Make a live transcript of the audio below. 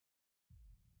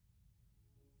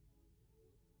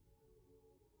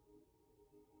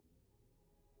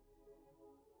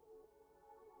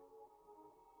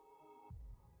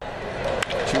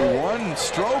2-1,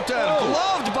 stroked and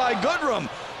gloved by Goodrum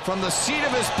from the seat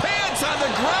of his pants on the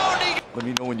ground. Let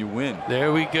me know when you win.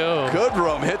 There we go.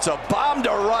 Goodrum hits a bomb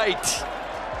to right.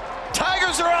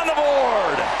 Tigers are on the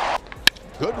board.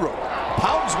 Goodrum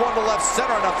pounds one to left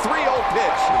center on a 3-0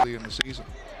 pitch. Early in the season.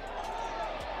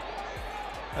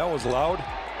 That was loud,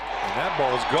 and that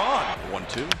ball is gone.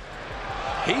 1-2.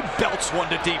 He belts one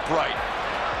to deep right.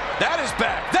 That is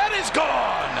back. That is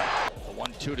gone. The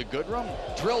 1-2 to Goodrum.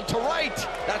 Drilled to right.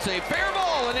 That's a fair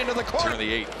ball and into the corner. Turn of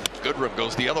the 8th. Goodrum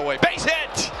goes the other way. Base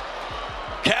hit.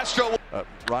 Castro.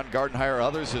 Ron Gardenhire,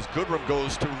 others as Goodrum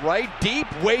goes to right, deep,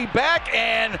 way back,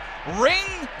 and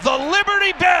ring the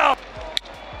Liberty Bell.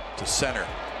 To center.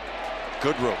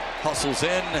 Goodrum hustles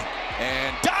in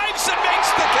and dives and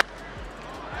makes the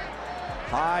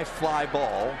high fly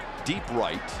ball, deep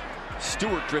right.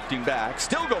 Stewart drifting back,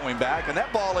 still going back, and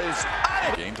that ball is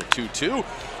out of game to 2-2.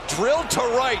 Drilled to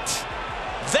right.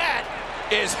 That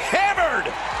is hammered.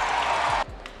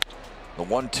 The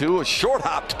 1-2 is short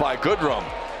hopped by Goodrum.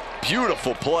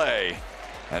 Beautiful play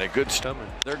and a good stomach.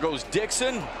 There goes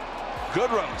Dixon.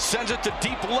 Goodrum sends it to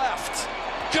deep left.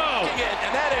 Go!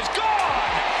 And that is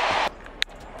gone!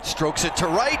 Strokes it to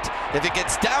right. If it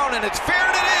gets down and it's fair,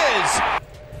 and it is.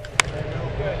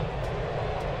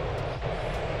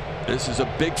 This is a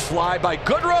big fly by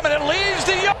Goodrum, and it leaves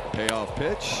the payoff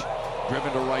pitch.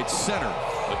 Driven to right center.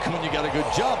 Acuna got a good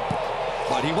jump,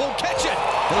 but he won't catch it.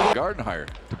 Gardenhire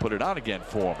to put it on again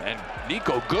for him, and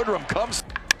Niko Goodrum comes.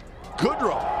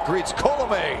 Goodrum greets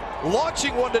Colome,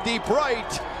 launching one to deep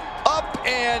right, up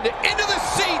and into the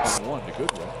seats. One to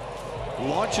Goodrum.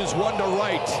 Launches one to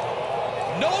right.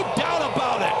 No doubt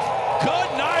about it.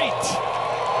 Good night.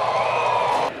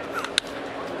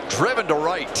 Driven to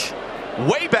right.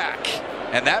 Way back,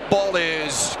 and that ball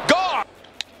is gone.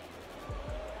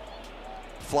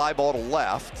 Fly ball to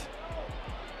left,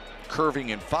 curving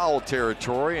in foul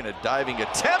territory, and a diving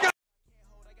attempt.